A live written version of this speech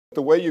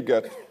The way you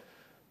get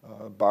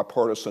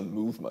bipartisan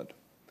movement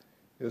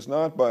is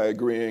not by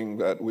agreeing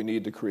that we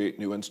need to create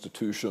new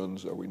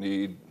institutions or we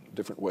need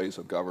different ways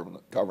of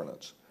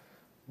governance,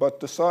 but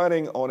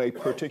deciding on a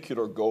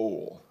particular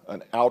goal,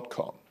 an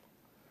outcome,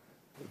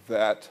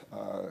 that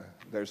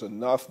there's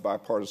enough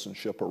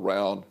bipartisanship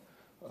around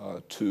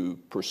to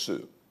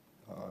pursue.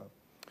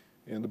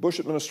 In the Bush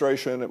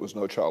administration, it was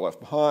No Child Left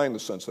Behind, the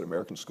sense that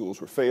American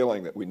schools were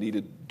failing, that we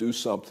needed to do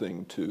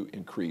something to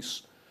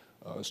increase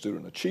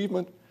student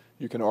achievement.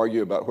 You can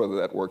argue about whether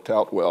that worked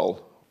out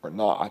well or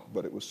not,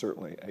 but it was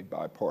certainly a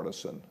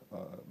bipartisan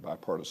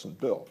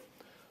bill.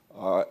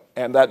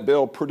 And that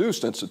bill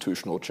produced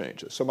institutional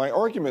changes. So my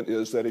argument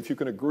is that if you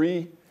can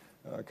agree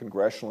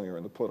congressionally or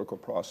in the political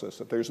process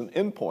that there's an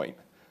endpoint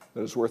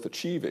that is worth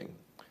achieving,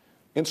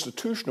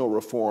 institutional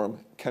reform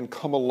can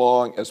come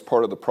along as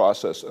part of the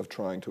process of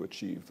trying to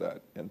achieve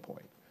that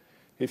endpoint.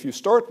 If you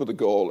start with the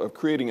goal of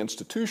creating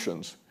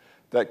institutions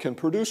that can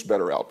produce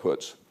better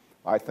outputs,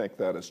 I think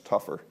that is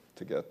tougher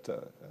to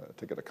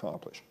get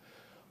accomplished.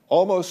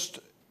 Almost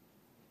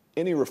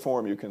any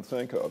reform you can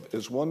think of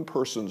is one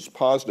person's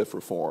positive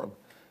reform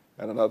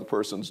and another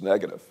person's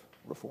negative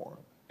reform.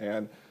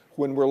 And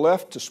when we're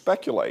left to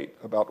speculate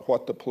about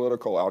what the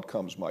political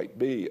outcomes might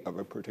be of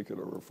a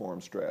particular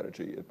reform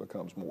strategy, it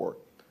becomes more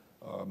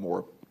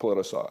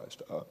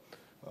politicized.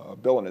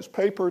 Bill in his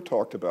paper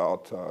talked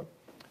about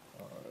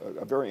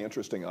a very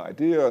interesting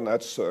idea, and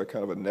that's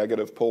kind of a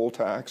negative poll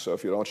tax. So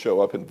if you don't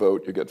show up and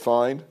vote, you get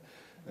fined.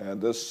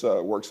 And this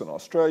works in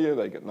Australia.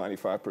 They get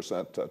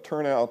 95%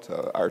 turnout.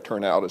 Our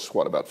turnout is,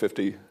 what, about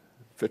 50%,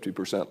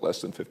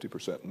 less than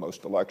 50% in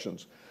most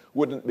elections.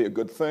 Wouldn't it be a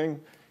good thing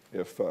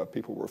if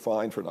people were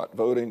fined for not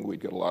voting?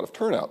 We'd get a lot of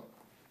turnout.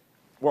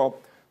 Well,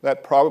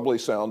 that probably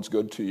sounds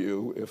good to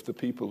you if the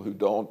people who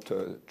don't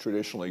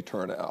traditionally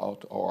turn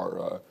out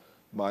are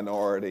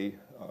minority,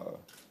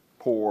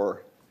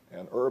 poor,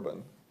 and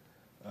urban,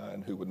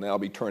 and who would now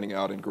be turning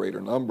out in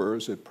greater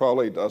numbers. It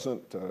probably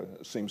doesn't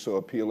seem so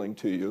appealing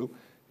to you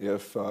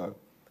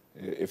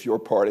if your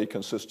party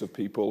consists of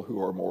people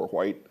who are more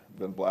white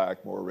than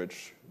black, more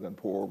rich than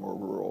poor, more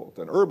rural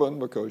than urban,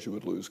 because you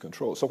would lose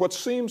control. So what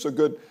seems a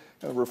good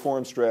kind of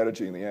reform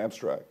strategy in the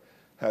abstract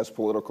has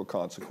political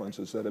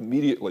consequences that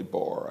immediately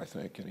bar, I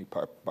think, any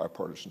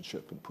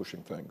bipartisanship in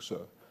pushing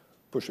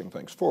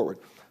things forward.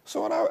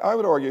 So I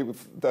would argue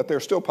that there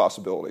are still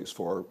possibilities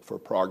for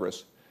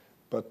progress,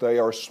 but they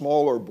are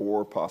smaller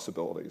bore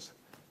possibilities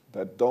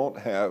that don't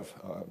have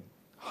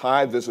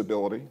high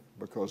visibility,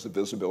 because the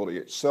visibility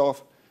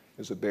itself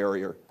is a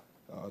barrier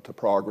to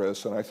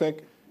progress. And I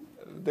think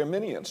there are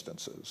many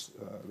instances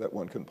that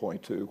one can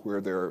point to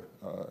where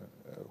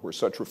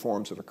such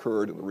reforms have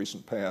occurred in the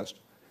recent past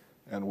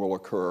and will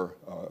occur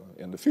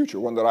in the future.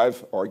 One that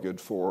I've argued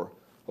for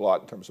a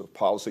lot in terms of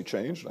policy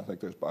change, and I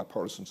think there's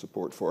bipartisan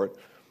support for it,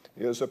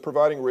 is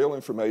providing real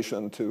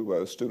information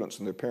to students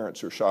and their parents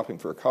who are shopping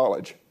for a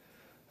college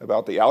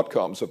about the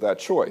outcomes of that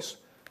choice.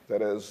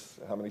 That is,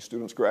 how many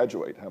students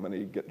graduate, how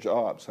many get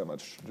jobs, how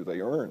much do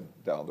they earn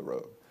down the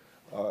road.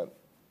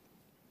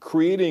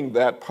 Creating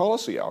that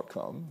policy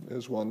outcome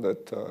is one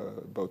that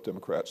both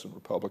Democrats and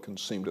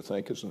Republicans seem to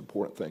think is an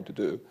important thing to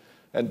do.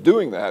 And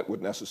doing that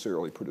would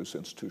necessarily produce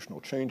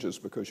institutional changes,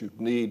 because you'd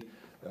need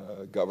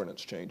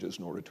governance changes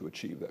in order to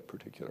achieve that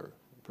particular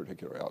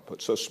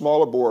output. So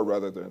smaller bore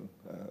rather than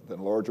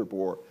larger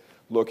bore,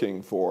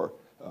 looking for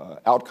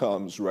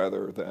outcomes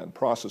rather than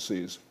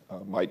processes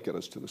might get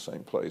us to the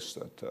same place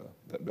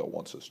that Bill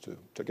wants us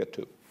to get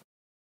to.